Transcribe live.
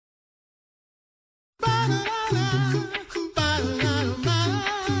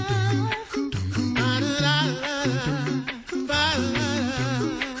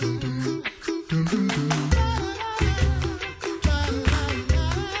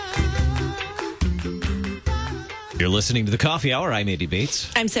You're listening to the Coffee Hour. I'm Andy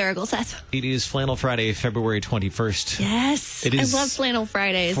Bates. I'm Sarah Gulseth. It is Flannel Friday, February 21st. Yes. It is I love Flannel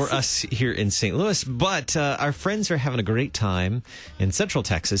Fridays. for us here in St. Louis, but our friends are having a great time in Central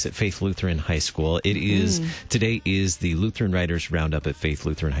Texas at Faith Lutheran High School. Today is the Lutheran Writers Roundup at Faith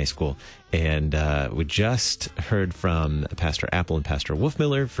Lutheran High School. And we just heard from Pastor Apple and Pastor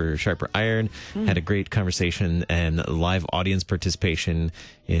Wolfmiller for Sharper Iron. Had a great conversation and live audience participation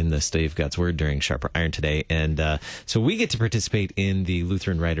in the study of God's Word during Sharper Iron today. And so we get to participate in the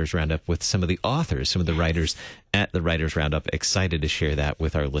Lutheran Writers Roundup with some of the authors, some of the writers at the Writers Roundup. Excited to share that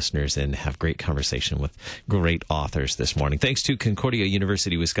with our listeners and have great conversation with great authors this morning. Thanks to Concordia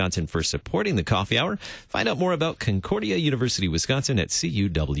University, Wisconsin for supporting the Coffee Hour. Find out more about Concordia University, Wisconsin at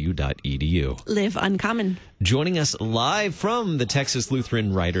cuw.edu. Live uncommon. Joining us live from the Texas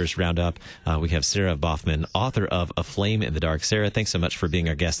Lutheran Writers Roundup, we have Sarah Boffman, author of A Flame in the Dark. Sarah, thanks so much for being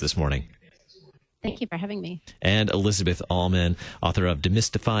our guest this morning. Thank you for having me. And Elizabeth Allman, author of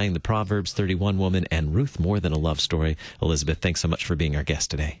Demystifying the Proverbs 31 Woman and Ruth More Than a Love Story. Elizabeth, thanks so much for being our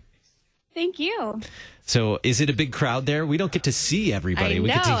guest today. Thank you. So is it a big crowd there? We don't get to see everybody. We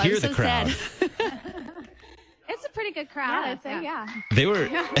get to hear the crowd. It's a pretty good crowd, I'd say, yeah. They were,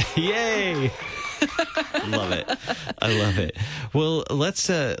 yay! Love it. I love it. Well, let's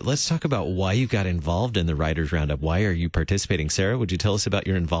talk about why you got involved in the Writers Roundup. Why are you participating? Sarah, would you tell us about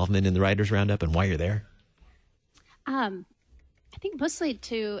your involvement in the Writers Roundup and why you're there? I think mostly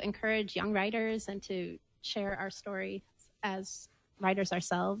to encourage young writers and to share our story as writers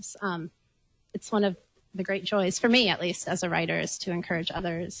ourselves. It's one of the great joys, for me at least, as a writer, is to encourage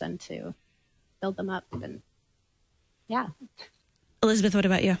others and to build them up. And yeah. Elizabeth, what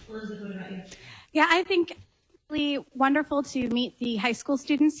about you? Yeah, I think really wonderful to meet the high school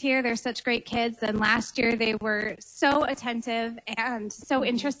students here. They're such great kids, and last year they were so attentive and so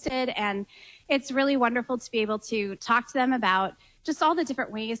interested, and it's really wonderful to be able to talk to them about just all the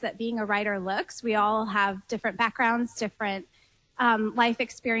different ways that being a writer looks. We all have different backgrounds, different life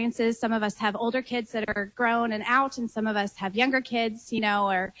experiences. Some of us have older kids that are grown and out, and some of us have younger kids,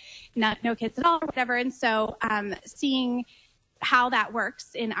 or no kids at all or whatever. And so seeing how that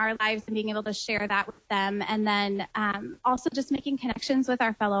works in our lives and being able to share that with them. And then also just making connections with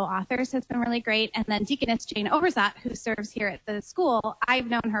our fellow authors has been really great. And then Deaconess Jane Overzot, who serves here at the school, I've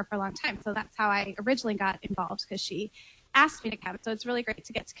known her for a long time. So that's how I originally got involved, because she asked me to come. So it's really great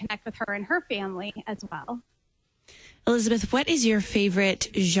to get to connect with her and her family as well. Elizabeth, what is your favorite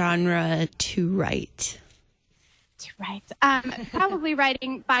genre to write? Probably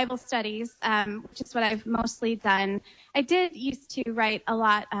writing Bible studies, which is what I've mostly done. I did used to write a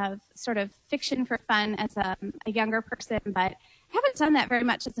lot of sort of fiction for fun as a younger person, but I haven't done that very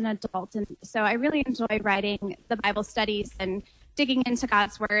much as an adult. And so I really enjoy writing the Bible studies and digging into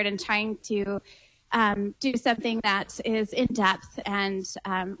God's Word and trying to do something that is in depth and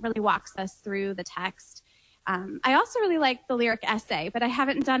really walks us through the text. I also really like the lyric essay, but I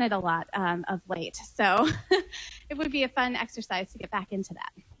haven't done it a lot of late. So it would be a fun exercise to get back into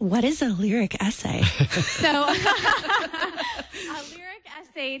that. What is a lyric essay? So a lyric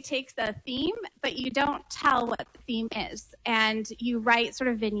essay takes a theme, but you don't tell what the theme is. And you write sort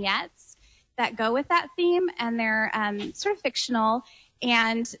of vignettes that go with that theme, and they're sort of fictional.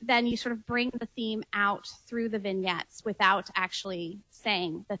 And then you sort of bring the theme out through the vignettes without actually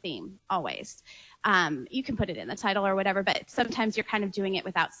saying the theme always. You can put it in the title or whatever, but sometimes you're kind of doing it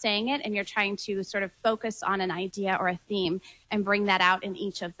without saying it, and you're trying to sort of focus on an idea or a theme and bring that out in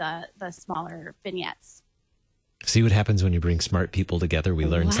each of the smaller vignettes. See what happens when you bring smart people together. We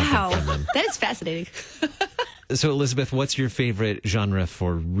learn something from them. That is fascinating. So, Elizabeth, what's your favorite genre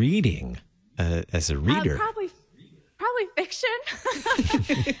for reading as a reader? Probably fiction.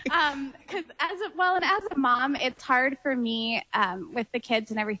 Because as a mom, it's hard for me with the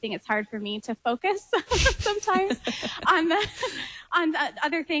kids and everything. It's hard for me to focus sometimes on the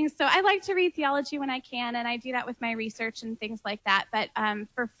other things. So I like to read theology when I can, and I do that with my research and things like that. But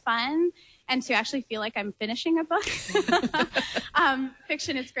for fun and to actually feel like I'm finishing a book,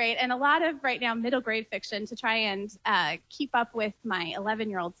 fiction is great. And a lot of right now middle grade fiction to try and keep up with my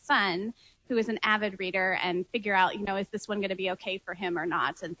 11-year-old son, who is an avid reader, and figure out, is this one going to be okay for him or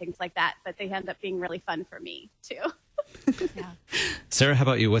not, and things like that. But they end up being really fun for me, too. Yeah. Sarah, how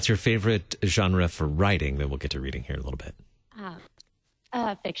about you? What's your favorite genre for writing? Then we'll get to reading here in a little bit.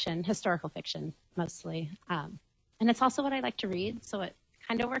 Fiction, historical fiction, mostly. And it's also what I like to read, so it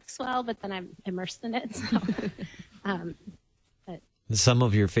kind of works well, but then I'm immersed in it. So, some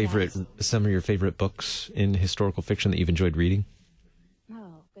of your favorite books in historical fiction that you've enjoyed reading?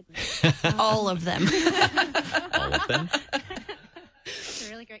 Oh, goodness. All of them. All of them? That's a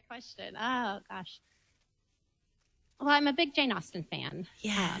really great question. Oh, gosh. Well, I'm a big Jane Austen fan.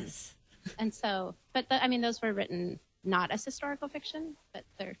 Yes. And so, but those were written not as historical fiction, but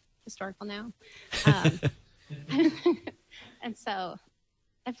they're historical now. And so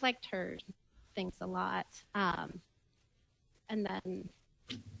I've liked her things a lot. And then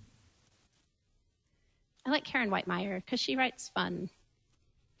I like Karen Whitemeyer because she writes fun,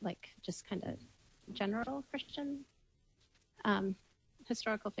 like just kind of general Christian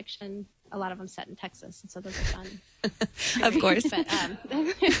historical fiction. A lot of them set in Texas, and so those are fun. Of course. But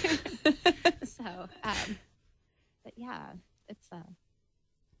but yeah, it's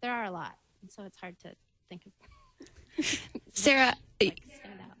there are a lot, and so it's hard to think of. Sarah, Like,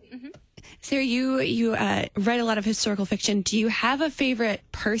 stand out. Mm-hmm. Sarah, you write a lot of historical fiction. Do you have a favorite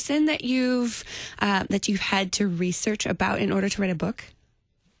person that you've had to research about in order to write a book?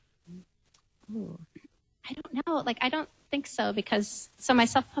 Ooh, I don't know. Like, I don't think so, because my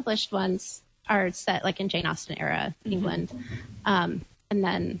self-published ones are set like in Jane Austen era England. And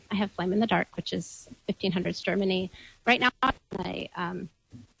then I have Flame in the Dark, which is 1500s Germany. Right now, my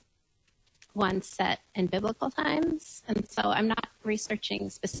one set in biblical times. And so I'm not researching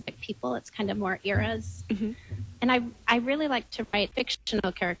specific people. It's kind of more eras. And I really like to write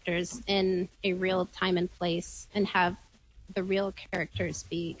fictional characters in a real time and place and have the real characters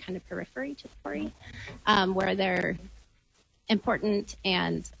be kind of periphery to the story, where they're important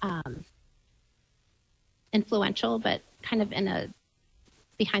and influential, but kind of in a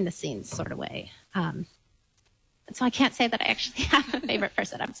behind the scenes sort of way. So I can't say that I actually have a favorite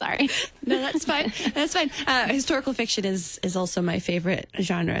person. I'm sorry. No, that's fine. That's fine. Historical fiction is also my favorite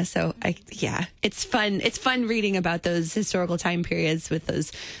genre. So it's fun. It's fun reading about those historical time periods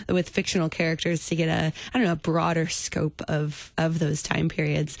with fictional characters to get a broader scope of those time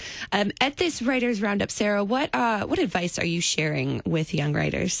periods. At this Writers Roundup, Sarah, what advice are you sharing with young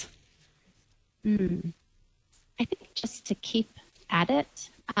writers? I think just to keep at it.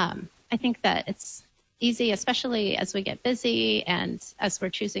 I think that it's easy, especially as we get busy and as we're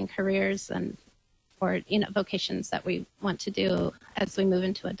choosing careers or vocations that we want to do as we move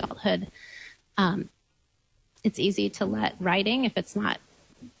into adulthood. It's easy to let writing, if it's not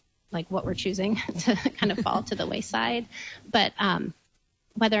like what we're choosing, to kind of fall to the wayside. But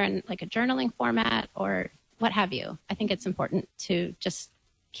whether in like a journaling format or what have you, I think it's important to just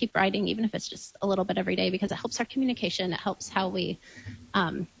keep writing, even if it's just a little bit every day, because it helps our communication. It helps how we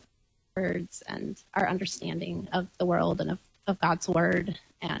words and our understanding of the world and of God's word.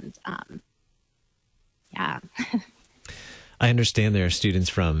 And I understand there are students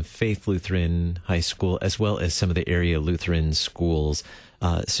from Faith Lutheran High School as well as some of the area Lutheran schools.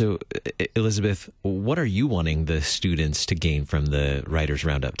 So, Elizabeth, what are you wanting the students to gain from the Writers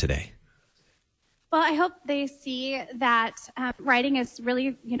Roundup today? Well, I hope they see that writing is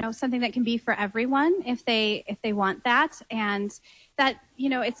really, something that can be for everyone if they want that, and that,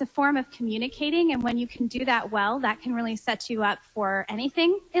 it's a form of communicating. And when you can do that well, that can really set you up for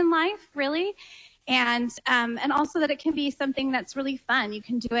anything in life, really. And also that it can be something that's really fun. You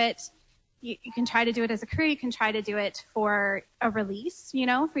can do it. You can try to do it as a career. You can try to do it for a release,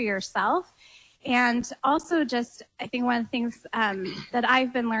 for yourself. And also just, I think one of the things that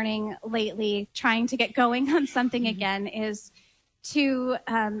I've been learning lately, trying to get going on something again, is to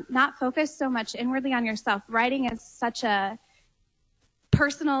not focus so much inwardly on yourself. Writing is such a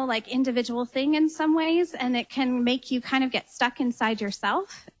personal, individual thing in some ways, and it can make you kind of get stuck inside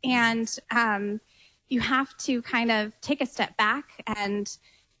yourself. And you have to kind of take a step back and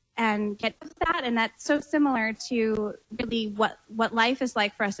get with that. And that's so similar to really what life is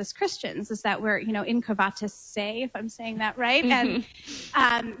like for us as Christians, is that we're, in incurvatus se, if I'm saying that right, and,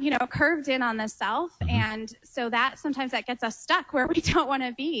 curved in on the self. And so that sometimes that gets us stuck where we don't want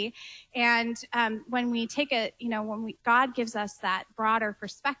to be. And when we take God gives us that broader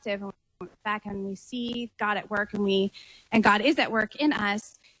perspective, and we look back and we see God at work, and God is at work in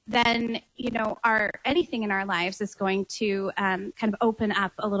us, then, anything in our lives is going to kind of open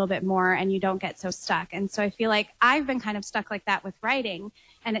up a little bit more, and you don't get so stuck. And so I feel like I've been kind of stuck like that with writing,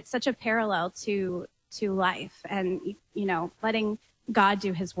 and it's such a parallel to life and, letting God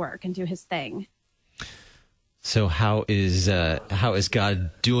do his work and do his thing. So how is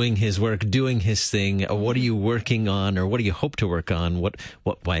God doing his work, doing his thing? What are you working on, or what do you hope to work on? What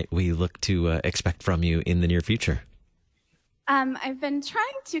might we look to expect from you in the near future? I've been trying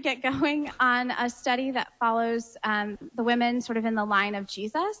to get going on a study that follows the women sort of in the line of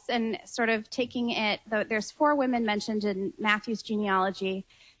Jesus, and sort of taking it, there's 4 women mentioned in Matthew's genealogy,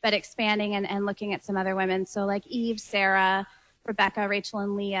 but expanding and looking at some other women. So like Eve, Sarah, Rebecca, Rachel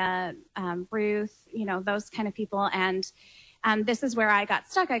and Leah, Ruth, those kind of people. And this is where I got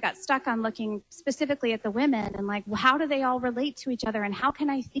stuck. I got stuck on looking specifically at the women and like, well, how do they all relate to each other? And how can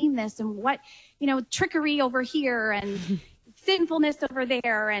I theme this? And what, trickery over here and sinfulness over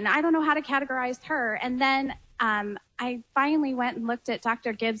there. And I don't know how to categorize her. And then I finally went and looked at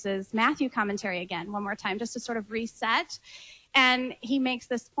Dr. Gibbs's Matthew commentary again one more time, just to sort of reset. And he makes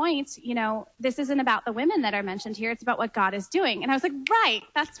this point, this isn't about the women that are mentioned here. It's about what God is doing. And I was like, right,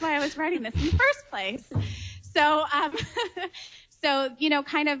 that's why I was writing this in the first place. So,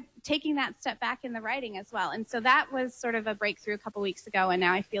 kind of taking that step back in the writing as well. And so that was sort of a breakthrough a couple weeks ago. And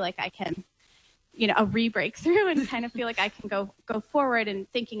now I feel like I can, a re-breakthrough and kind of feel like I can go forward and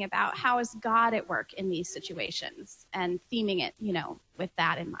thinking about how is God at work in these situations and theming it, with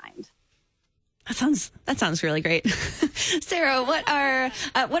that in mind. That sounds really great. Sarah, what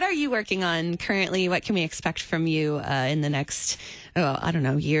are you working on currently? What can we expect from you in the next,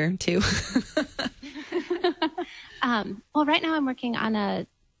 year, two? Well, right now I'm working on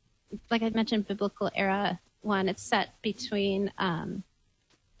like I mentioned, biblical era one. It's set between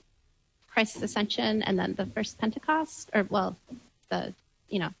Christ's ascension and then the first Pentecost, when the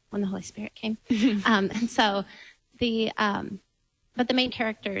Holy Spirit came. And so but the main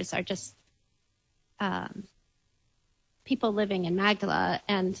characters are just people living in Magdala,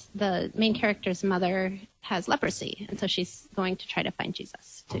 and the main character's mother has leprosy, and so she's going to try to find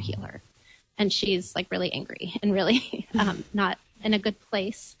Jesus to heal her, and she's like really angry and really not in a good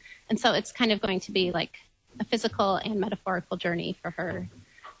place, and so it's kind of going to be like a physical and metaphorical journey for her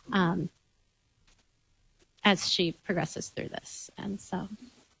as she progresses through this. And so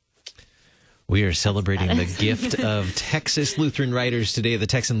we are celebrating the gift of Texas Lutheran writers today. The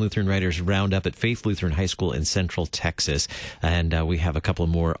Texan Lutheran Writers Roundup at Faith Lutheran High School in Central Texas. And we have a couple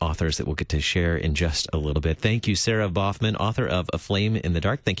more authors that we'll get to share in just a little bit. Thank you, Sarah Boffman, author of A Flame in the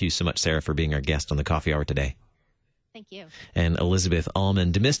Dark. Thank you so much, Sarah, for being our guest on the Coffee Hour today. Thank you. And Elizabeth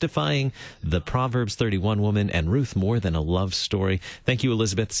Allman, Demystifying the Proverbs 31 Woman and Ruth, More Than a Love Story. Thank you,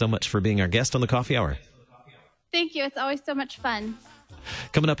 Elizabeth, so much for being our guest on the Coffee Hour. Thank you. It's always so much fun.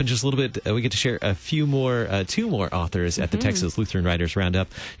 Coming up in just a little bit, we get to share two more authors at the Texas Lutheran Writers Roundup.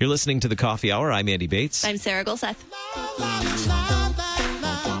 You're listening to the Coffee Hour. I'm Andy Bates. I'm Sarah Golseth.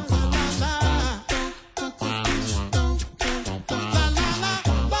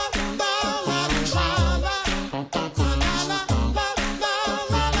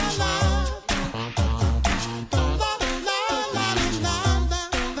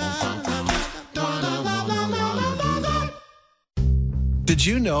 Did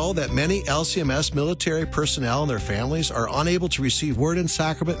you know that many LCMS military personnel and their families are unable to receive Word and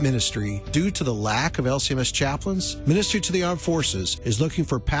Sacrament ministry due to the lack of LCMS chaplains? Ministry to the Armed Forces is looking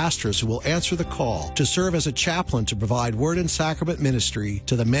for pastors who will answer the call to serve as a chaplain to provide Word and Sacrament ministry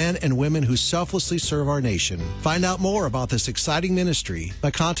to the men and women who selflessly serve our nation. Find out more about this exciting ministry by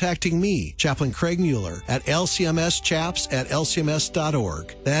contacting me, Chaplain Craig Mueller, at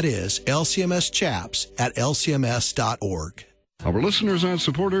lcmschaps@lcms.org. That is lcmschaps@lcms.org. Our listeners and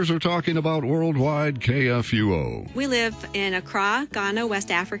supporters are talking about Worldwide KFUO. We live in Accra, Ghana,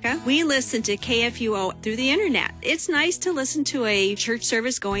 West Africa. We listen to KFUO through the internet. It's nice to listen to a church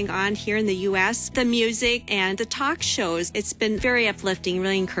service going on here in the U.S., the music and the talk shows. It's been very uplifting,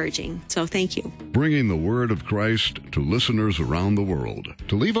 really encouraging. So thank you. Bringing the word of Christ to listeners around the world.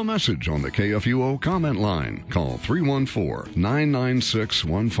 To leave a message on the KFUO comment line, call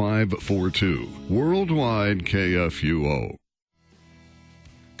 314-996-1542. Worldwide KFUO.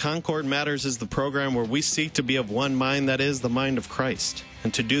 Concord Matters is the program where we seek to be of one mind, that is, the mind of Christ.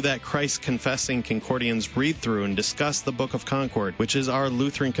 And to do that, Christ-confessing Concordians read through and discuss the Book of Concord, which is our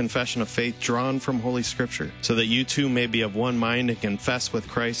Lutheran confession of faith drawn from Holy Scripture, so that you too may be of one mind and confess with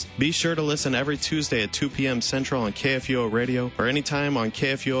Christ. Be sure to listen every Tuesday at 2 p.m. Central on KFUO Radio, or anytime on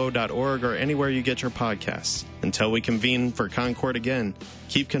KFUO.org or anywhere you get your podcasts. Until we convene for Concord again,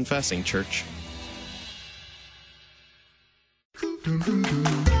 keep confessing, church.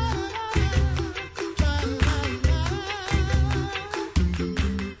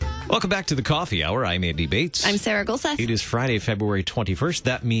 Welcome back to the Coffee Hour. I'm Andy Bates. I'm Sarah Golseth. It is Friday, February 21st.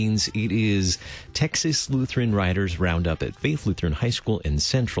 That means it is Texas Lutheran Writers Roundup at Faith Lutheran High School in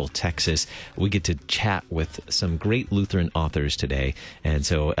Central Texas. We get to chat with some great Lutheran authors today. And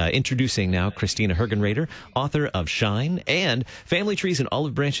so introducing now Christina Hergenrader, author of Shine and Family Trees and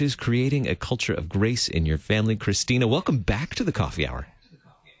Olive Branches, Creating a Culture of Grace in Your Family. Christina, welcome back to the Coffee Hour.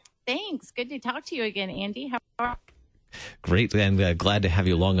 Thanks. Good to talk to you again, Andy. How are you? Great, and glad to have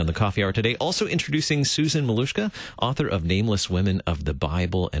you along on the Coffee Hour today. Also introducing Susan Malushka, author of Nameless Women of the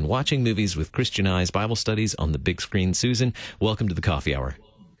Bible and Watching Movies with Christian Eyes, Bible Studies on the Big Screen. Susan, welcome to the Coffee Hour.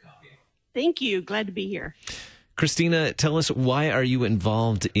 Thank you. Glad to be here. Christina, tell us, why are you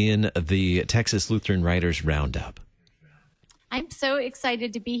involved in the Texas Lutheran Writers Roundup? I'm so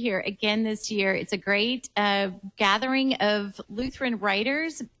excited to be here again this year. It's a great gathering of Lutheran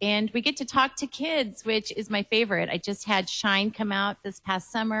writers, and we get to talk to kids, which is my favorite. I just had Shine come out this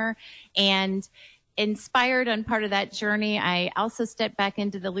past summer, and inspired on part of that journey, I also stepped back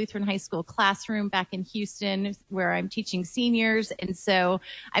into the Lutheran high school classroom back in Houston, where I'm teaching seniors. And so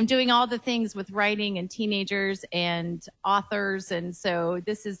I'm doing all the things with writing and teenagers and authors. And so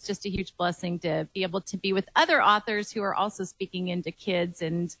this is just a huge blessing to be able to be with other authors who are also speaking into kids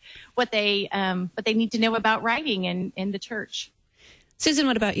and what they need to know about writing in the church. Susan,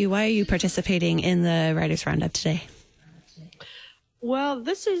 what about you? Why are you participating in the Writers Roundup today? Well,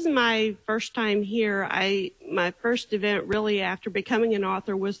 this is my first time here. My first event really after becoming an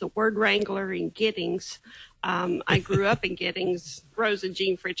author was the Word Wrangler in Giddings. I grew up in Giddings. Rose and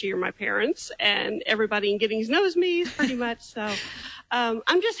Jean Fritchie are my parents, and everybody in Giddings knows me pretty much. So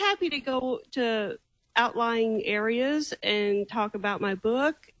I'm just happy to go to outlying areas and talk about my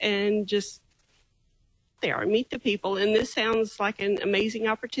book and just there and meet the people. And this sounds like an amazing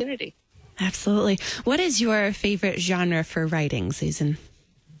opportunity. Absolutely. What is your favorite genre for writing, Susan?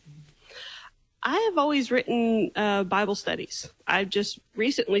 I have always written Bible studies. I've just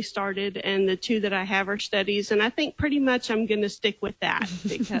recently started, and the two that I have are studies, and I think pretty much I'm going to stick with that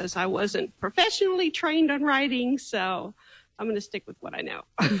because I wasn't professionally trained on writing, so I'm going to stick with what I know.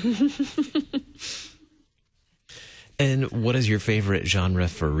 And what is your favorite genre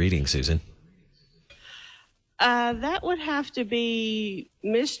for reading, Susan? That would have to be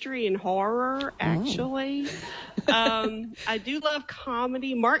mystery and horror, actually. I do love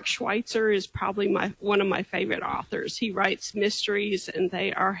comedy. Mark Schweitzer is probably one of my favorite authors. He writes mysteries, and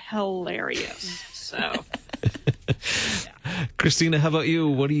they are hilarious. So, yeah. Christina, how about you?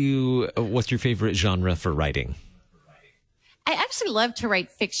 What's your favorite genre for writing? I actually love to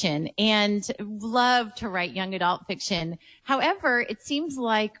write fiction and love to write young adult fiction. However, it seems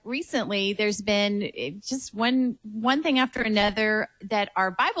like recently there's been just one thing after another that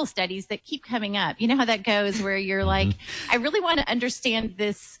are Bible studies that keep coming up. You know how that goes, where you're like, I really want to understand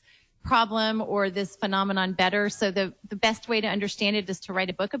this problem or this phenomenon better. So the best way to understand it is to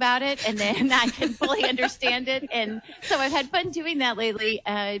write a book about it, and then I can fully understand it. And so I've had fun doing that lately.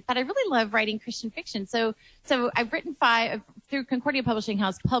 But I really love writing Christian fiction. So I've written through Concordia Publishing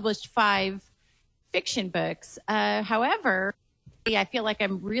House, published 5 fiction books. However, I feel like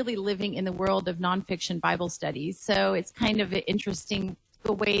I'm really living in the world of nonfiction Bible studies. So it's kind of interesting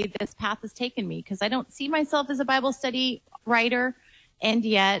the way this path has taken me, because I don't see myself as a Bible study writer. And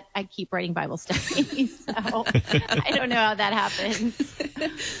yet I keep writing Bible studies. So I don't know how that happens.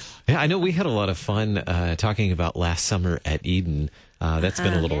 Yeah, I know we had a lot of fun talking about last summer at Eden. That's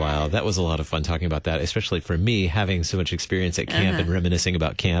been a little while. That was a lot of fun talking about that, especially for me, having so much experience at camp and reminiscing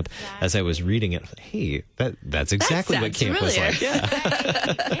about camp as I was reading it. Hey, that's exactly what camp was like. Yeah.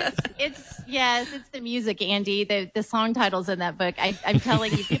 It's the music, Andy. The song titles in that book. I'm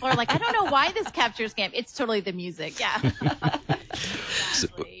telling you, people are like, I don't know why this captures camp. It's totally the music. Yeah.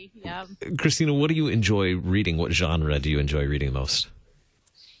 Exactly. Yeah. Christina, what do you enjoy reading? What genre do you enjoy reading most?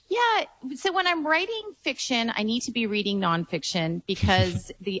 Yeah. So when I'm writing fiction, I need to be reading nonfiction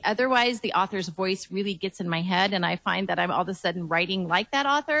because otherwise the author's voice really gets in my head, and I find that I'm all of a sudden writing like that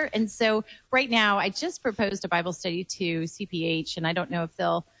author. And so right now I just proposed a Bible study to CPH, and I don't know if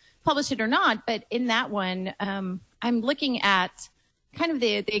they'll publish it or not, but in that one, I'm looking at kind of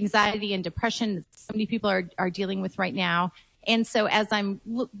the anxiety and depression that so many people are dealing with right now. And so as I'm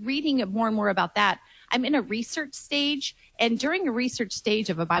reading more and more about that, I'm in a research stage. And during a research stage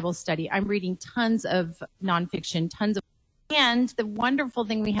of a Bible study, I'm reading tons of nonfiction, and the wonderful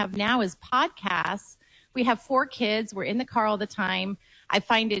thing we have now is podcasts. We have 4 kids. We're in the car all the time. I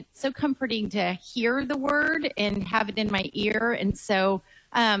find it so comforting to hear the word and have it in my ear. And so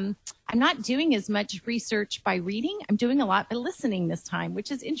I'm not doing as much research by reading. I'm doing a lot by listening this time, which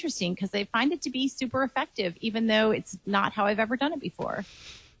is interesting because I find it to be super effective, even though it's not how I've ever done it before.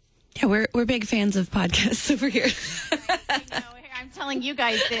 Yeah, we're big fans of podcasts over here. I'm telling you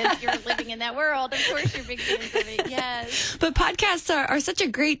guys this. You're living in that world. Of course you're big fans of it. Yes. But podcasts are such a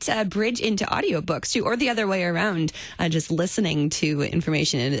great bridge into audiobooks, too, or the other way around, just listening to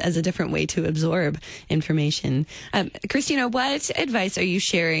information as a different way to absorb information. Christina, what advice are you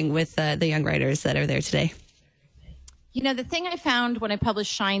sharing with the young writers that are there today? You know, the thing I found when I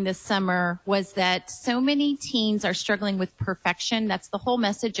published Shine this summer was that so many teens are struggling with perfection. That's the whole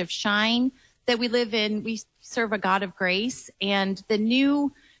message of Shine, that we live in. We serve a God of grace, and the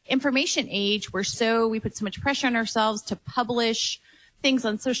new information age, we put so much pressure on ourselves to publish things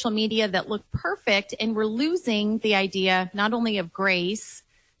on social media that look perfect, and we're losing the idea not only of grace,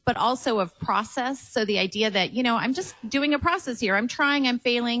 but also of process. So the idea that, I'm just doing a process here. I'm trying, I'm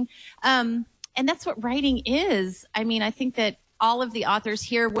failing. And that's what writing is. I mean, I think that all of the authors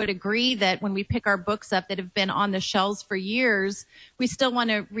here would agree that when we pick our books up that have been on the shelves for years, we still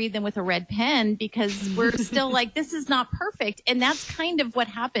want to read them with a red pen because we're still like, this is not perfect. And that's kind of what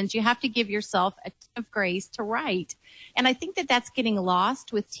happens. You have to give yourself a ton of grace to write. And I think that that's getting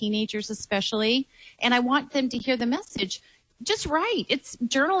lost with teenagers especially. And I want them to hear the message. Just write. It's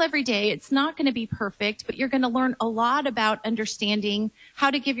journal every day. It's not going to be perfect, but you're going to learn a lot about understanding how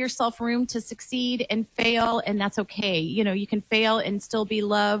to give yourself room to succeed and fail. And that's okay. You can fail and still be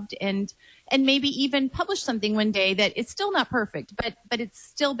loved and maybe even publish something one day that it's still not perfect, but it's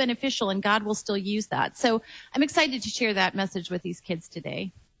still beneficial and God will still use that. So I'm excited to share that message with these kids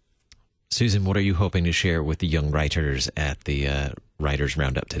today. Susan, what are you hoping to share with the young writers at the Writers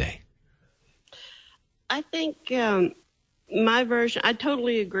Roundup today? I think, my version, I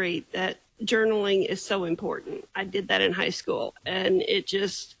totally agree that journaling is so important. I did that in high school, and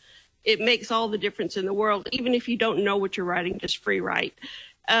it makes all the difference in the world. Even if you don't know what you're writing, just free write.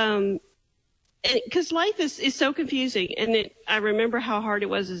 Because life is so confusing, and I remember how hard it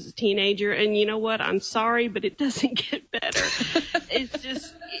was as a teenager. And you know what? I'm sorry, but it doesn't get better.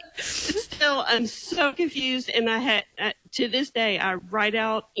 Still, I'm so confused, and to this day, I write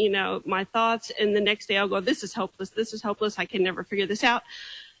out, my thoughts, and the next day I'll go, this is hopeless. This is hopeless. I can never figure this out.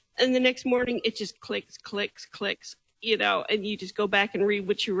 And the next morning, it just clicks, and you just go back and read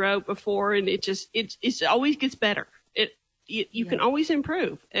what you wrote before, and it always gets better. You can always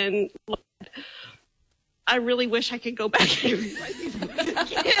improve. And I really wish I could go back and rewrite these books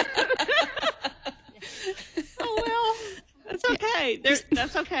again. Oh, well, that's okay.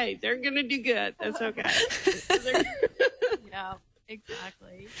 That's okay. They're going to do good. That's okay. Yeah,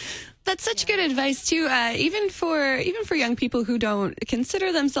 exactly. That's such good advice too. Even for young people who don't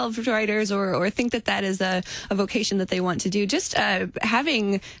consider themselves writers or think that is a vocation that they want to do. Just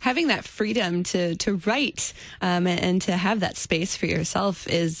having that freedom to write and to have that space for yourself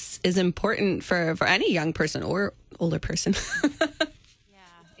is important for any young person or older person.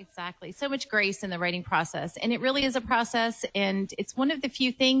 Exactly. So much grace in the writing process. And it really is a process. And it's one of the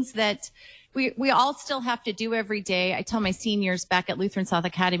few things that we all still have to do every day. I tell my seniors back at Lutheran South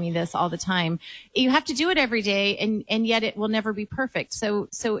Academy this all the time. You have to do it every day, and yet it will never be perfect. So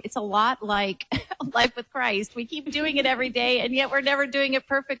it's a lot like life with Christ. We keep doing it every day, and yet we're never doing it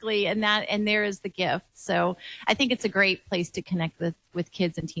perfectly. And there is the gift. So I think it's a great place to connect with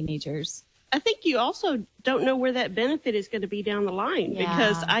kids and teenagers. I think you also don't know where that benefit is going to be down the line,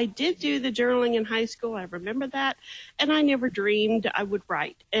 because I did do the journaling in high school. I remember that. And I never dreamed I would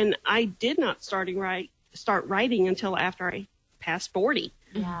write. And I did not start writing until after I passed 40,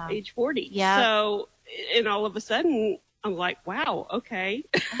 age 40. Yeah. So, and all of a sudden, I'm like, wow, okay.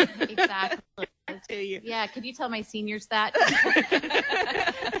 Exactly. Yeah, could you tell my seniors that?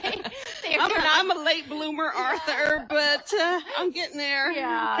 I'm a late bloomer, Arthur, but I'm getting there.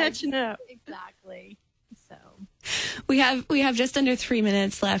 Yeah, catching up. Exactly. So we have just under 3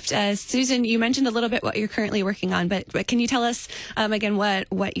 minutes left. Susan, you mentioned a little bit what you're currently working on, but can you tell us again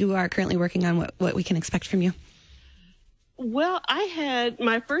what you are currently working on, what we can expect from you? Well,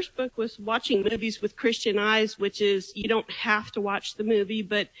 my first book was Watching Movies with Christian Eyes, which is you don't have to watch the movie,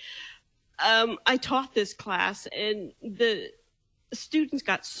 but I taught this class, and the students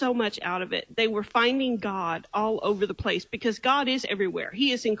got so much out of it. They were finding God all over the place, because God is everywhere.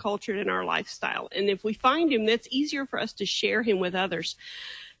 He is encultured in our lifestyle. And if we find him, that's easier for us to share him with others.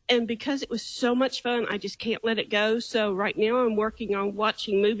 And because it was so much fun, I just can't let it go. So right now I'm working on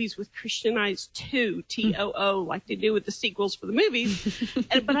Watching Movies with Christian Eyes 2, TOO, like they do with the sequels for the movies.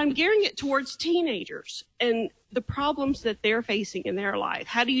 But I'm gearing it towards teenagers and the problems that they're facing in their life.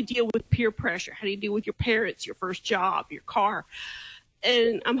 How do you deal with peer pressure? How do you deal with your parents, your first job, your car?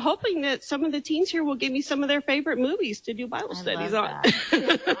 And I'm hoping that some of the teens here will give me some of their favorite movies to do Bible studies on.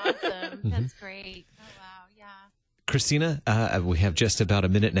 That's awesome. That's great. Oh, wow. Yeah. Christina, we have just about a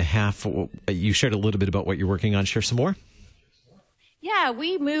minute and a half. You shared a little bit about what you're working on. Share some more. Yeah,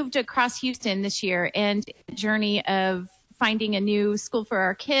 we moved across Houston this year, and a journey of finding a new school for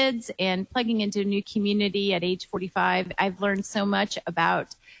our kids and plugging into a new community at age 45. I've learned so much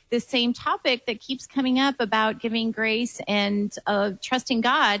about this same topic that keeps coming up about giving grace and trusting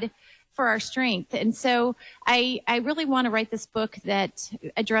God for our strength. And so I really want to write this book that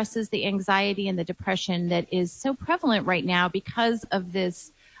addresses the anxiety and the depression that is so prevalent right now because of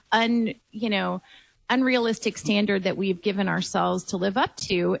this unrealistic standard that we've given ourselves to live up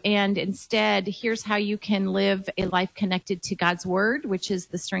to. And instead, here's how you can live a life connected to God's word, which is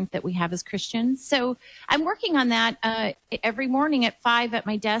the strength that we have as Christians. So I'm working on that every morning at 5 at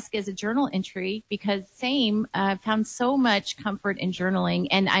my desk as a journal entry, because found so much comfort in journaling.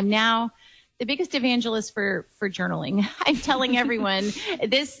 And I'm now the biggest evangelist for journaling. I'm telling everyone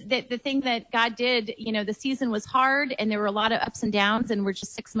the thing that God did, the season was hard and there were a lot of ups and downs and we're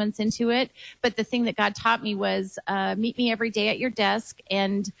just 6 months into it. But the thing that God taught me was meet me every day at your desk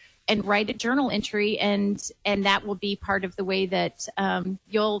and write a journal entry, and that will be part of the way that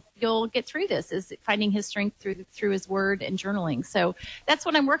you'll get through this, is finding his strength through his word and journaling. So that's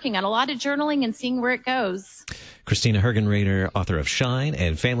what I'm working on, a lot of journaling and seeing where it goes. Christina Hergenrader, author of Shine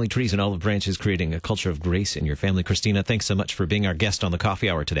and Family Trees and Olive Branches, Creating a Culture of Grace in Your Family. Christina, thanks so much for being our guest on the Coffee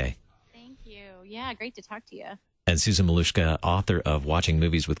Hour today. Thank you. Yeah, great to talk to you. And Susan Malushka, author of Watching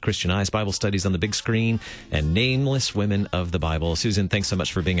Movies with Christian Eyes, Bible Studies on the Big Screen, and Nameless Women of the Bible. Susan, thanks so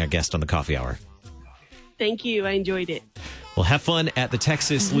much for being our guest on the Coffee Hour. Thank you. I enjoyed it. Well, have fun at the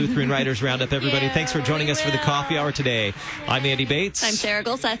Texas Lutheran Writers Roundup, everybody. Yeah, thanks for joining us for the Coffee Hour today. I'm Andy Bates. I'm Sarah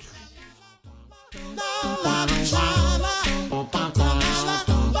Golseth.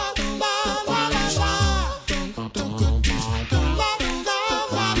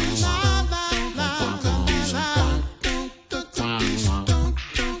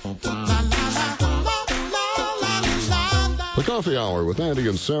 The Coffee Hour with Andy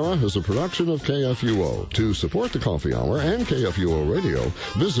and Sarah is a production of KFUO. To support the Coffee Hour and KFUO Radio,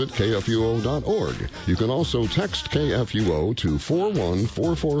 visit KFUO.org. You can also text KFUO to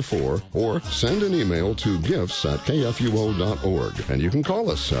 41444 or send an email to gifts@KFUO.org. And you can call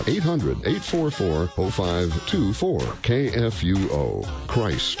us at 800-844-0524. KFUO.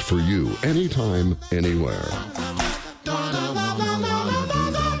 Christ for you, anytime, anywhere.